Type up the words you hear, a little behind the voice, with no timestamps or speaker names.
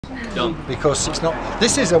because it's not.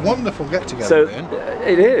 This is a wonderful get-together. So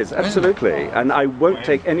it is, absolutely. And I won't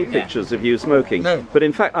take any pictures of you smoking. No. But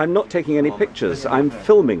in fact, I'm not taking any pictures. I'm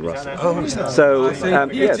filming Russell. Oh, is that? So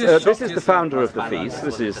yes, this is the founder of the feast.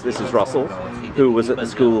 This is Russell, who was at the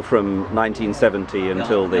school from 1970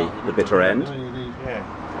 until the bitter end.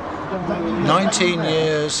 19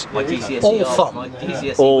 years, all fun.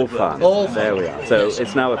 All fun. All fun. There we are. So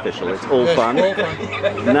it's now official. It's all fun.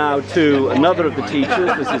 Now to another of the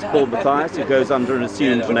teachers. This is Paul Mathias, who goes under an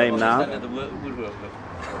assumed name now.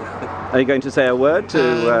 Are you going to say a word to?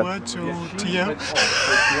 A word to you.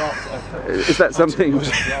 Is that something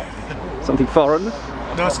foreign?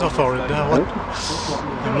 No, it's not foreign. No,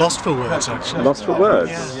 I'm lost for words, actually. Lost for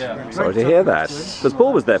words. Sorry to hear that. Because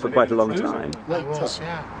Paul was there for quite a long time. It was,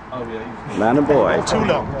 yeah. Man and boy. Too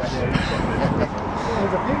long.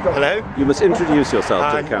 Hello. You must introduce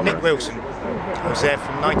yourself to the camera. Nick Wilson. I was there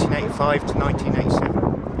from 1985 to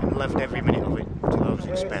 1987 and loved every minute of it until I was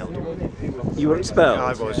expelled. You were expelled?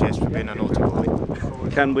 I was, yes, for being a naughty boy.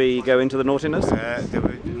 Can we go into the naughtiness? There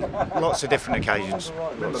were lots of different occasions,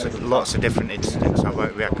 lots of different incidents.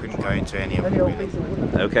 I couldn't go into any of them really.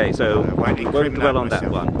 Okay, so we won't dwell on that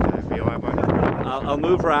one. No, I'll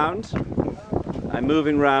move round. I'm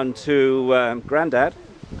moving round to Grandad.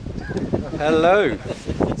 Hello.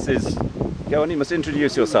 Go on, you must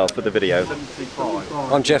introduce yourself for the video.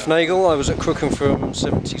 I'm Jeff Nagel. I was at Crookham from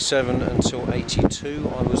 77 until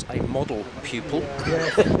 82. I was a model pupil.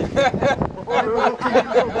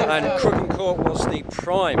 And Crookham Court was the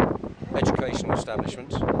prime educational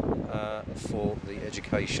establishment for the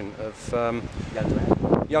education of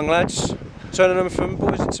young lads, turning them from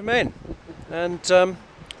boys into men. And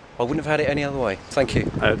I wouldn't have had it any other way. Thank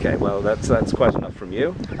you. Okay, well that's quite enough from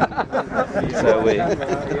you. So we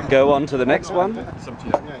go on to the next one.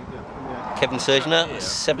 Kevin Surgener,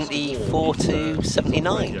 74 to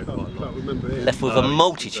 79. Left with a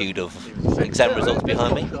multitude of exam results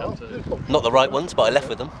behind me. Not the right ones, but I left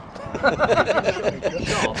with them.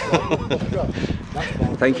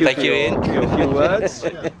 Thank you for Ian. your few words.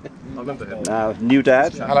 Now, new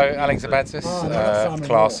dad. Hello, Alex Abatis,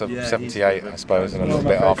 class of 78, I suppose, and a little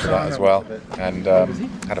bit after that as well. And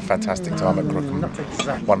had a fantastic time at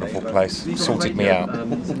Crookham. Wonderful place. Sorted me out.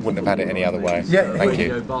 Wouldn't have had it any other way. Thank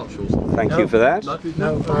you. Thank you for that.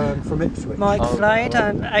 From Ipswich. Mike Slade,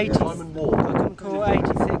 I'm 80, Crookham Court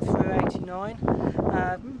 86 through 89.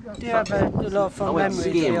 Do have a lot of fun memories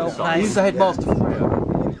of the old place. He's the headmaster.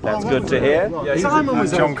 That's good to hear.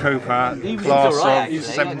 John Cooper, class of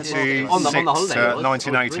 76 to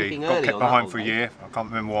 1980. Got kept behind for a year. I can't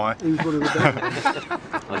remember why.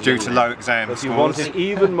 Due to low exam scores. You wanted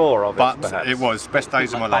even more of it, but perhaps. it was best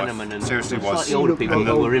days of my life. Seriously was.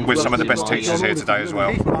 And with some of the best teachers here today as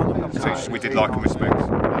well. Teachers we did like and respect.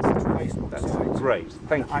 That's great.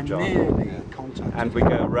 Thank you, John. And we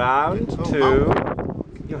go round to...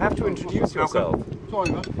 You have to introduce yourself.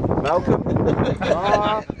 Malcolm.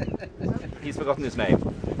 He's forgotten his name.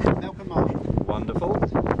 Wonderful.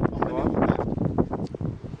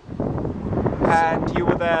 And you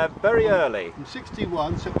were there very early. From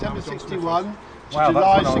 61, September 61 to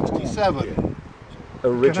July 67.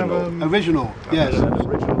 Original. Original, yes.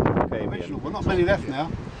 Original. Well, not many left now.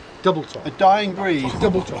 Double top. A dying breed.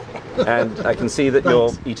 Double top. And I can see that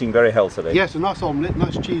you're eating very healthily. Yes, a nice omelette,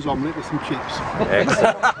 nice cheese omelette with some chips.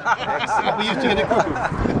 Excellent. What we used to get at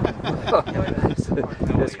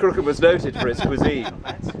Crookham. Yes, Crookham was noted for its cuisine.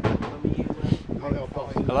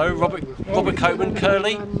 Hello, Robert Copeman,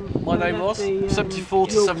 Curly. My name was 74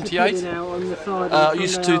 to 78. I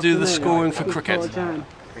used to do the scoring for cricket.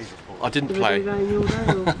 I didn't play.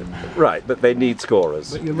 Right, but they need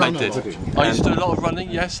scorers. They did. I used to do a lot of running,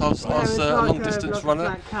 yes. I was a long distance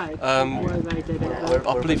runner. I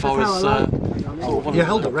believe I was... You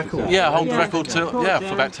held a record? Yeah, I held the record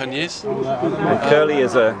for about 10 years. And Curly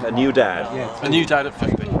is a new dad. A new dad at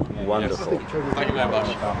Figby. Wonderful. Yes. Thank you very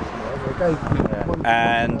much.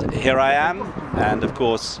 And here I am, and of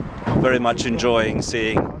course very much enjoying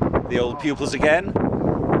seeing the old pupils again.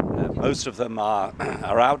 Most of them are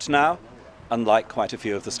out now, unlike quite a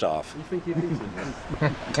few of the staff.